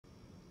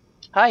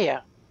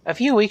Hiya. A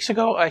few weeks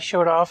ago, I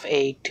showed off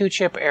a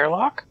 2-chip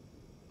airlock.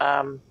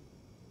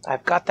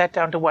 I've got that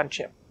down to 1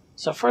 chip.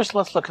 So first,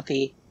 let's look at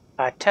the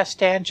test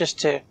stand just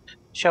to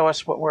show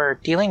us what we're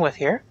dealing with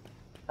here.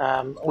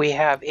 We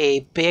have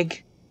a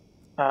big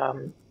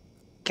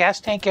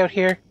gas tank out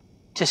here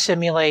to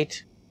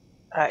simulate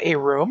a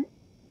room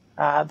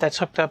that's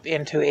hooked up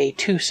into a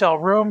 2-cell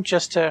room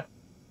just to,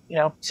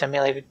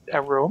 simulate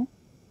a room.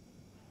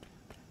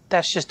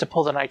 That's just to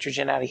pull the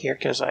nitrogen out of here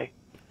because I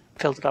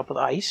filled it up with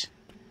ice.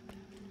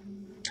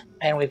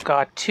 And we've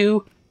got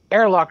 2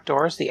 airlock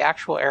doors, the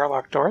actual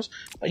airlock doors,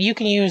 but you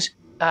can use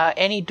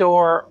any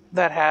door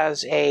that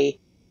has a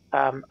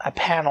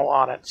panel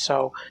on it.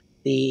 So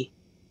the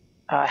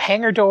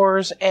hangar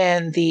doors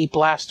and the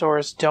blast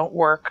doors don't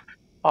work,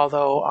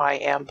 although I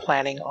am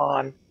planning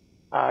on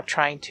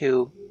trying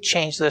to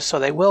change this so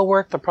they will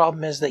work. The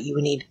problem is that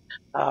you need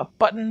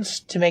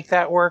buttons to make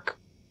that work,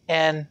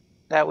 and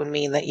that would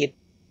mean that you'd,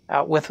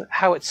 with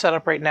how it's set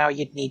up right now,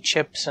 you'd need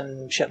chips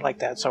and shit like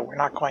that. So we're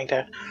not going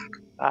to.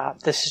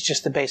 This is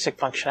just the basic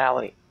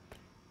functionality.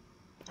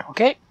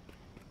 Okay,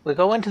 we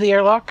go into the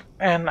airlock,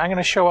 and I'm going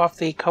to show off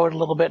the code a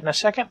little bit in a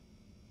second,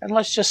 and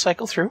let's just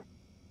cycle through.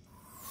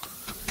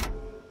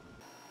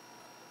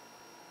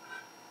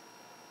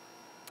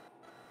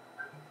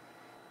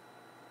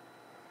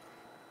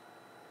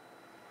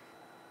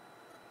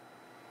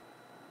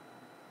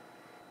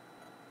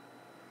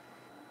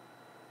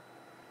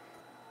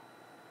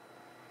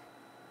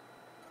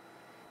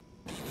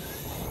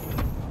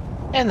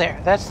 And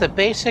there, that's the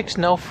basics,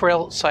 no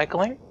frill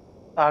cycling,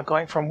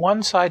 going from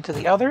one side to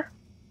the other.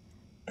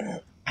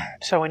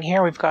 So in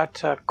here we've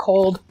got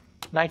cold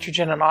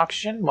nitrogen and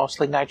oxygen,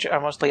 mostly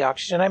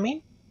oxygen, I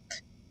mean.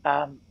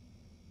 Now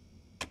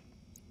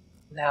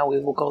we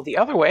will go the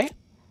other way,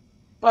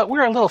 but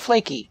we're a little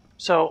flaky,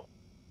 so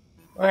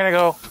we're gonna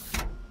go,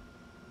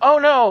 oh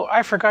no,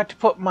 I forgot to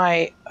put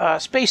my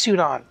spacesuit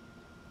on.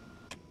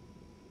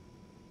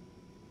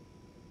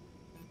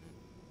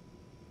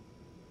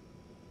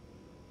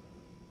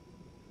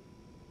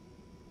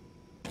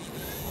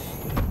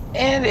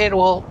 And it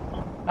will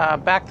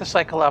back the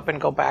cycle up and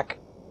go back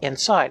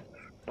inside.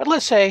 But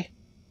let's say,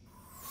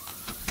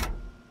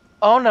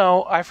 oh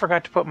no, I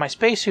forgot to put my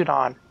spacesuit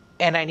on,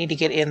 and I need to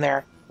get in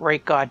there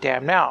right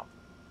goddamn now.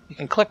 You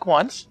can click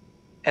once,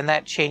 and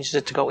that changes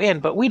it to go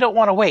in, but we don't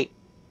want to wait.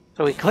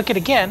 So we click it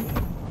again,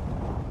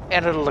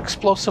 and it'll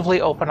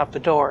explosively open up the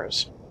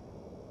doors.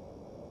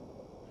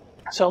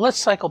 So let's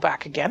cycle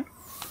back again.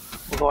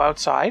 We'll go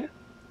outside.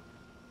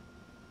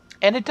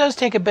 And it does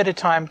take a bit of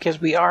time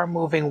because we are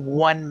moving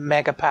 1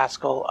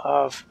 megapascal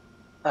of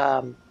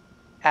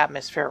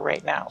atmosphere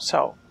right now.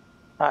 So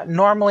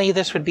normally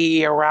this would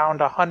be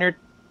around 100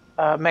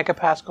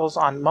 megapascals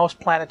on most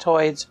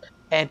planetoids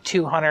and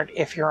 200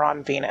 if you're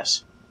on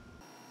Venus.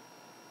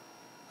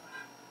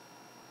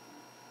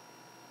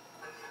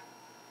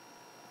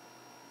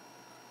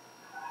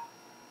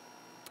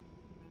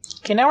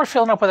 Okay, now we're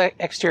filling up with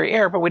exterior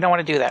air, but we don't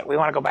want to do that. We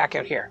want to go back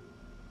out here.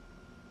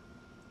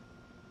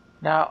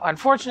 Now,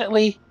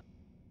 unfortunately,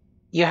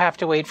 you have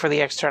to wait for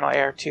the external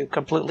air to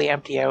completely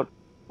empty out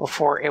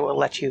before it will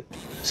let you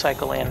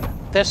cycle in.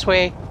 This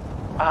way,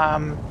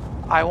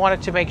 I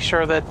wanted to make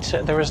sure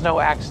that there was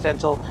no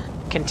accidental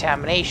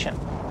contamination.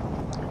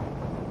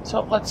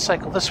 So let's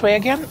cycle this way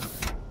again.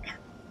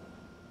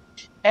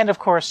 And of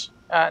course,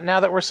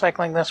 now that we're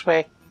cycling this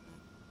way,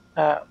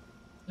 no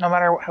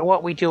matter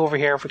what we do over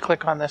here, if we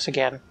click on this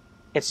again,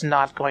 it's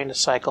not going to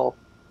cycle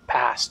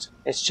past.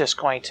 It's just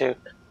going to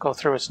go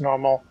through its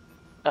normal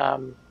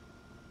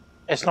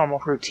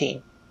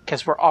routine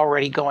because we're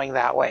already going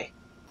that way.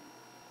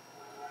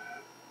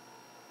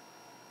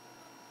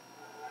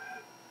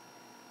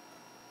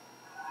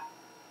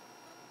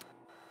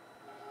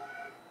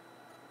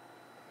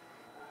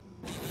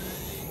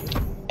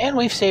 And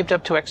we've saved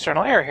up to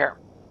external air here.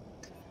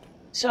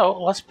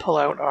 So let's pull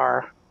out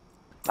our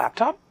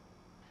laptop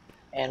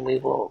and we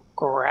will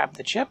grab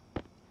the chip.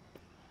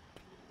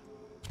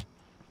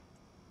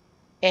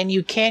 And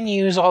you can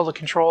use all the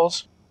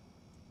controls.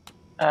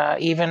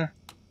 Even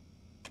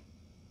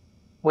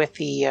with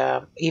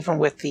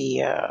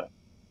the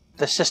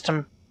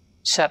system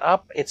set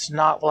up, it's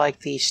not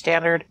like the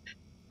standard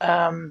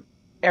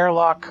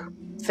airlock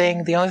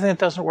thing. The only thing that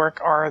doesn't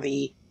work are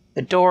the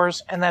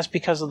doors, and that's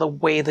because of the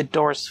way the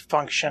doors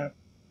function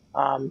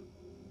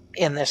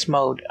in this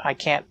mode. I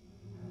can't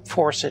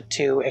force it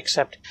to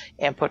accept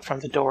input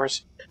from the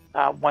doors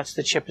once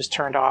the chip is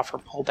turned off or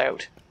pulled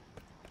out.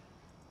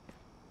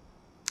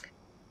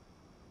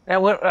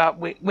 Now,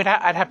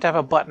 I'd have to have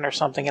a button or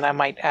something, and I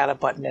might add a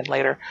button in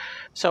later.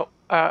 So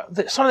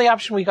some of the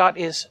option we got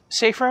is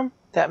safe room.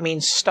 That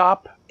means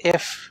stop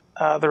if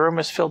the room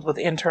is filled with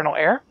internal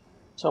air.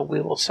 So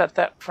we will set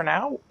that for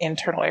now,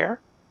 internal air.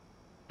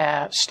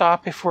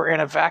 Stop if we're in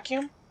a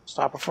vacuum.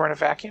 Stop if we're in a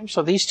vacuum.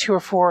 So these two are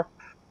for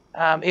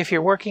if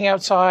you're working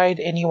outside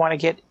and you want to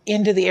get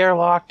into the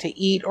airlock to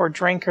eat or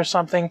drink or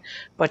something,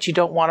 but you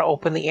don't want to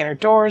open the inner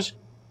doors,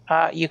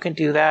 you can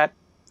do that.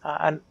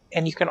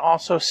 And you can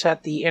also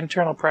set the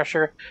internal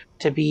pressure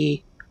to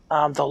be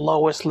the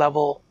lowest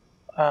level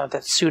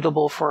that's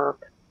suitable for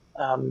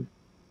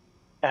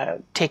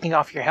taking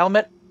off your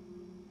helmet,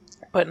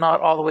 but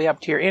not all the way up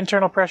to your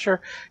internal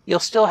pressure. You'll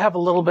still have a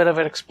little bit of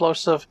an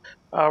explosive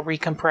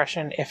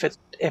recompression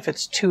if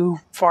it's too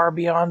far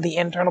beyond the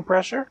internal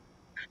pressure.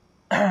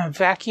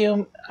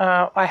 Vacuum,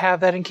 I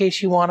have that in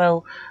case you want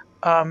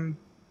to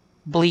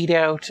bleed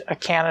out a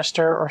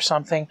canister or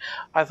something.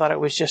 I thought it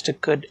was just a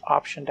good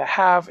option to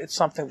have. It's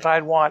something that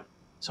I'd want,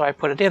 so I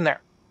put it in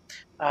there.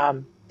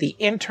 The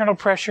internal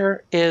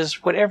pressure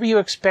is whatever you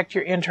expect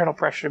your internal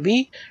pressure to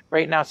be.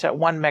 Right now it's at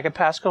 1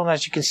 megapascal, and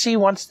as you can see,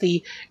 once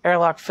the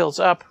airlock fills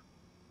up,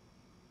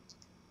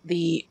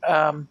 the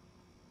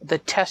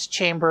test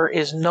chamber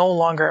is no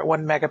longer at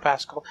 1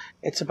 megapascal.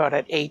 It's about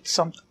at 8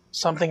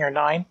 something or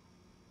 9.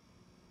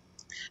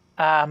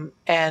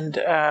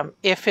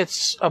 If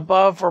it's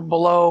above or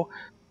below,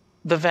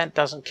 the vent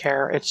doesn't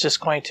care. It's just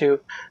going to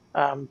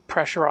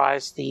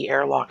pressurize the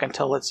airlock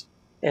until it's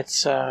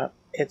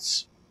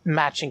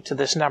matching to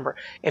this number.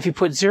 If you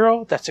put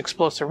 0, that's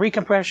explosive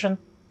recompression.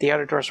 The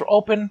outer doors will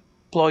open,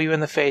 blow you in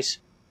the face.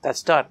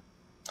 That's done.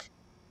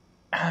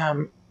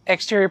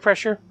 Exterior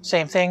pressure,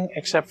 same thing,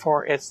 except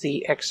for it's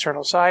the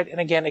external side.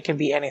 And again, it can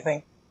be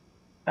anything.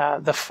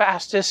 The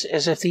fastest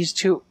is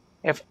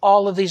if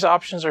all of these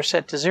options are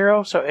set to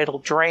 0, so it'll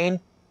drain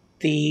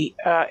the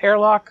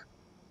airlock.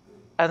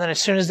 And then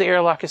as soon as the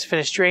airlock is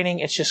finished draining,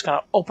 it's just going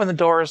to open the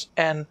doors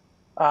and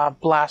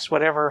blast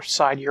whatever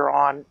side you're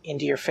on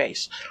into your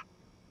face.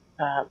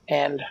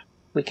 And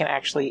we can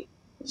actually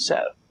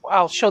set...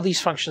 I'll show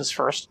these functions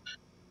first.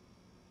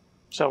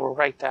 So we'll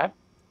write that.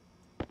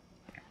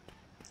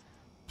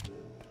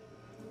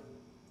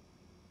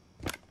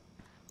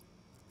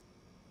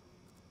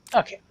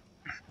 Okay.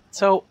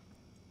 So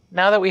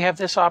now that we have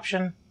this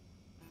option,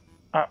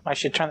 I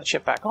should turn the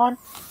chip back on.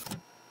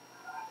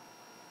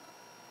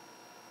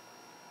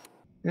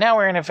 Now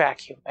we're in a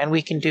vacuum, and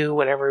we can do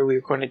whatever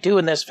we're going to do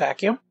in this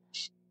vacuum.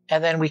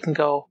 And then we can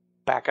go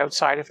back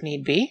outside if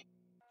need be.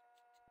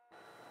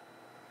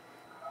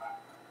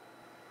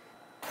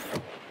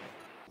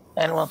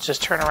 And we'll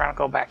just turn around and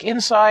go back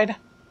inside.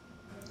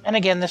 And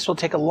again, this will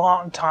take a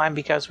long time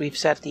because we've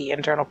set the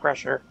internal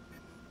pressure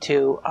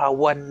to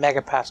 1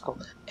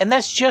 megapascal. And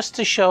that's just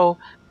to show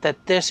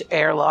that this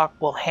airlock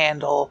will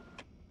handle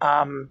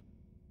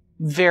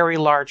very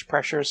large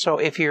pressures. So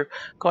if you're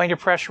going to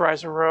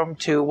pressurize a room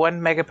to 1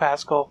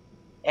 megapascal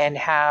and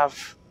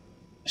have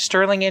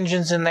Stirling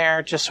engines in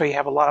there, just so you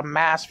have a lot of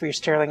mass for your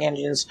Stirling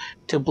engines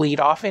to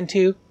bleed off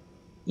into,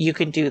 you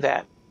can do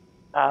that.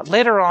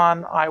 Later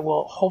on, I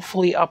will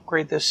hopefully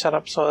upgrade this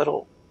setup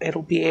so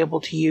it'll be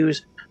able to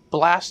use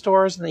blast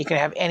doors, and you can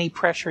have any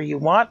pressure you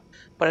want.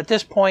 But at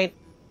this point,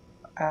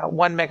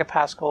 1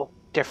 megapascal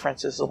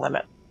difference is the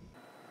limit.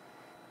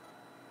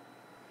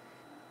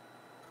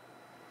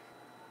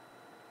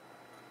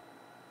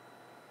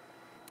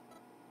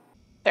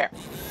 There.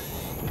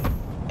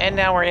 And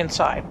now we're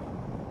inside.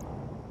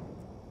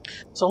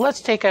 So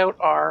let's take out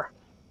our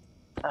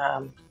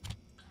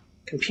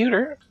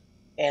computer,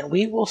 and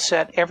we will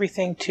set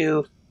everything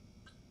to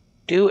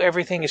do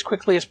everything as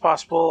quickly as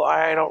possible.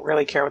 I don't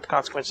really care what the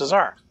consequences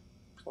are.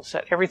 We'll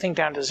set everything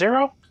down to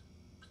 0.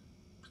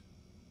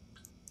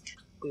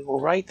 We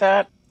will write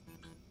that.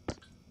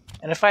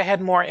 And if I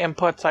had more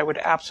inputs, I would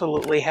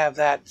absolutely have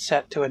that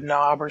set to a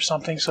knob or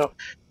something, so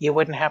you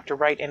wouldn't have to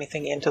write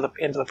anything into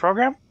the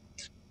program.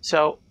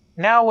 So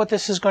now what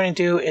this is going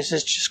to do is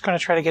it's just going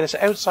to try to get us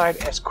outside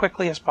as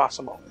quickly as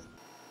possible.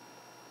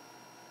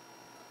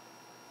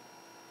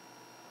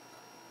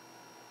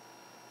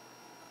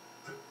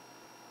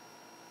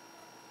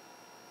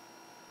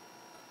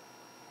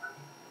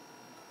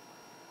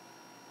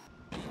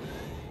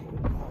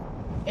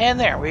 And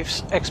there, we've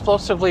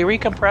explosively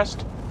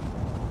recompressed,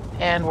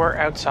 and we're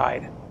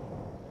outside.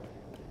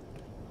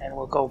 And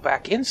we'll go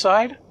back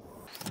inside.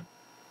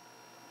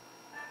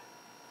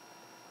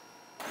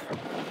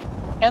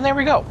 And there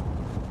we go.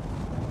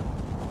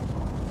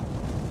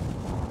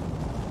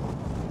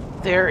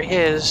 There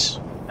is...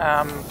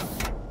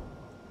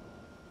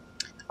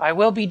 I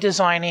will be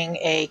designing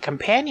a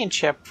companion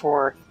chip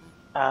for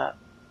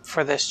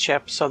this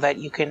chip so that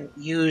you can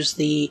use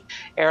the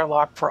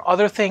airlock for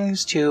other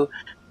things to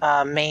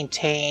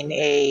maintain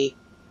a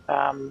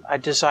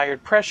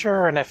desired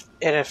pressure, and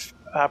if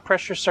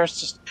pressure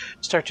starts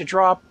to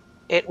drop,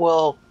 it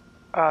will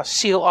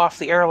seal off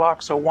the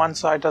airlock so one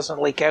side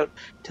doesn't leak out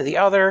to the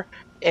other.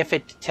 If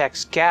it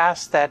detects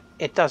gas that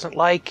it doesn't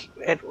like,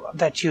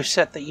 that you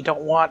set that you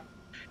don't want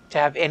to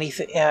have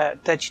anything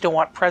that you don't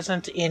want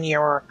present in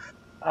your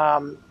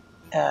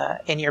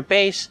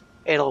base,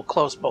 it'll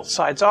close both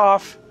sides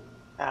off.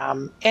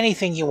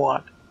 Anything you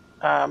want,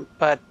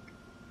 but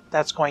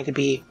that's going to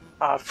be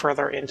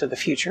further into the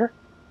future.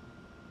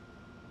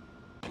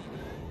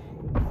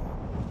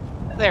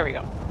 There we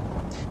go.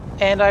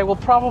 And I will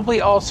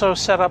probably also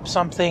set up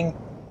something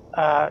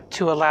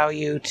to allow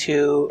you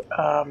to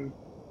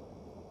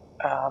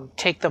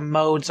take the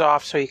modes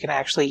off so you can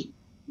actually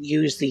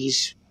use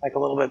these like a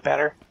little bit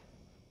better.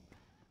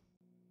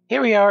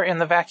 Here we are in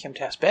the vacuum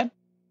test bed.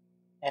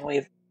 And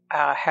we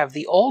have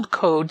the old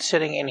code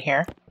sitting in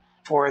here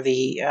for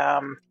the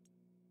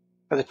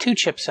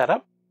 2-chip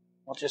setup.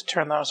 We'll just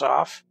turn those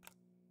off,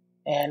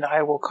 and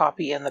I will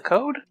copy in the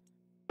code.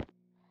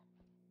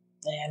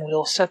 And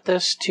we'll set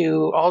this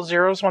to all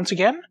zeros once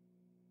again,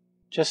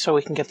 just so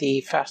we can get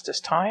the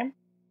fastest time.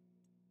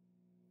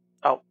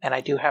 Oh, and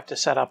I do have to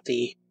set up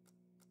the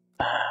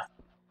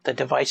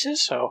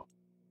devices, so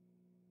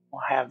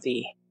we'll have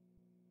the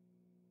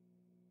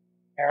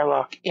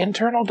AirLock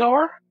internal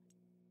door,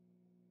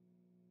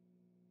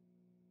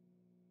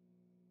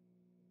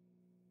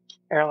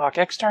 AirLock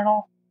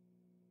external,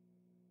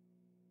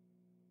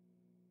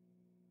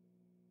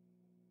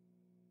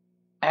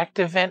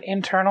 active vent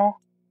internal,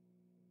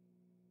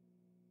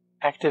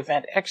 active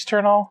vent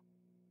external,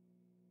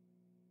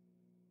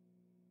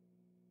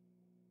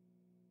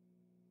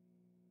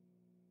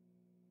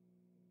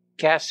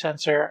 gas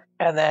sensor,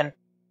 and then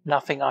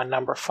nothing on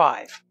number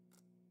 5.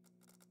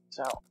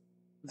 So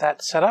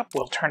that's set up.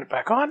 We'll turn it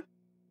back on.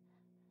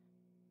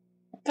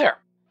 There.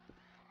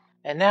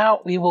 And now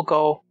we will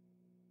go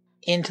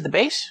into the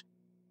base.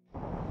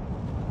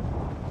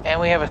 And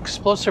we have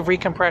explosive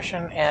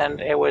recompression, and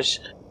it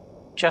was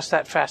just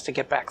that fast to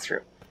get back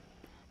through.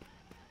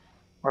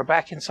 We're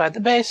back inside the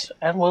base,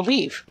 and we'll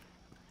leave.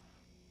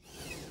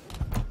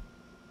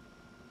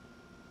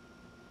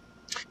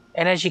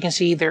 And as you can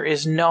see, there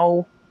is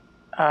no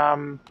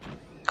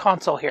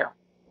console here.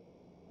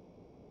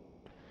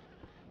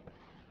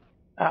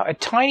 A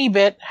tiny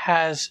bit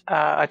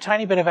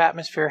of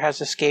atmosphere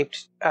has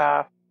escaped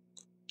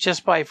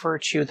just by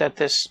virtue that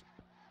this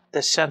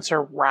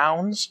sensor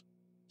rounds,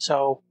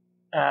 so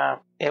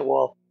it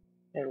will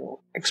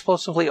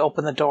explosively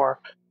open the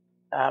door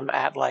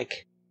at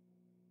like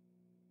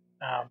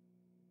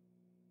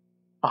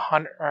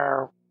 100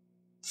 or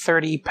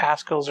 30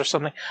 pascals or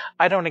something.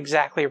 I don't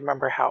exactly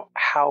remember how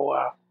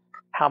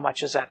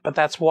much is that, but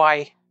that's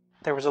why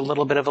there was a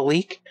little bit of a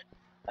leak.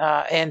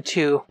 And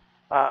to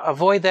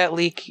avoid that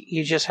leak,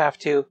 you just have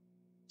to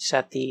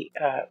set the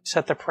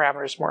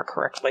parameters more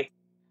correctly.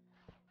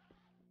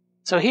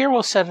 So here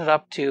we'll set it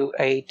up to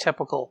a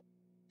typical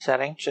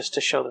setting just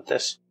to show that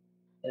this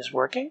is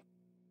working.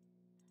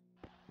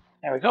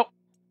 There we go.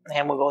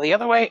 And we'll go the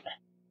other way.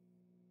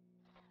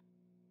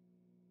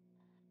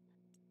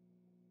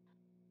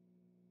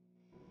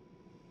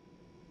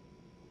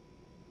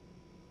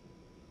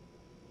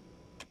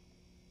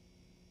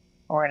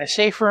 We're in a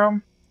safe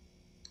room.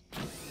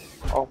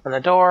 Open the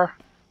door.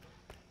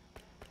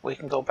 We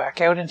can go back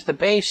out into the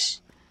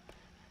base.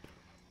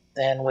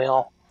 Then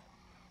we'll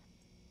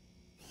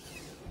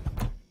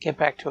get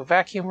back to a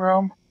vacuum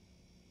room.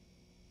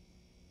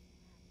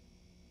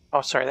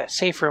 Oh, sorry, that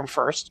safe room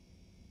first,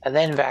 and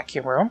then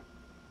vacuum room.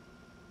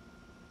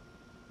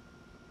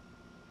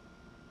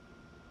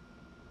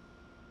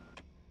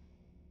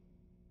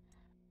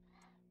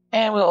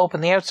 And we'll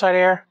open the outside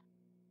air.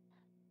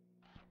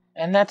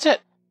 And that's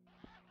it.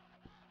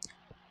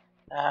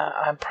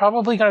 I'm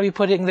probably going to be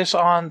putting this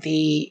on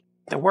the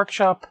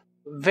workshop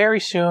very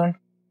soon.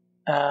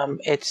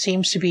 It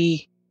seems to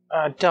be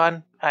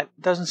done. It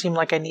doesn't seem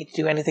like I need to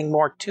do anything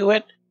more to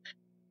it.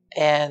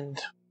 And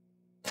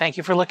thank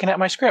you for looking at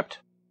my script.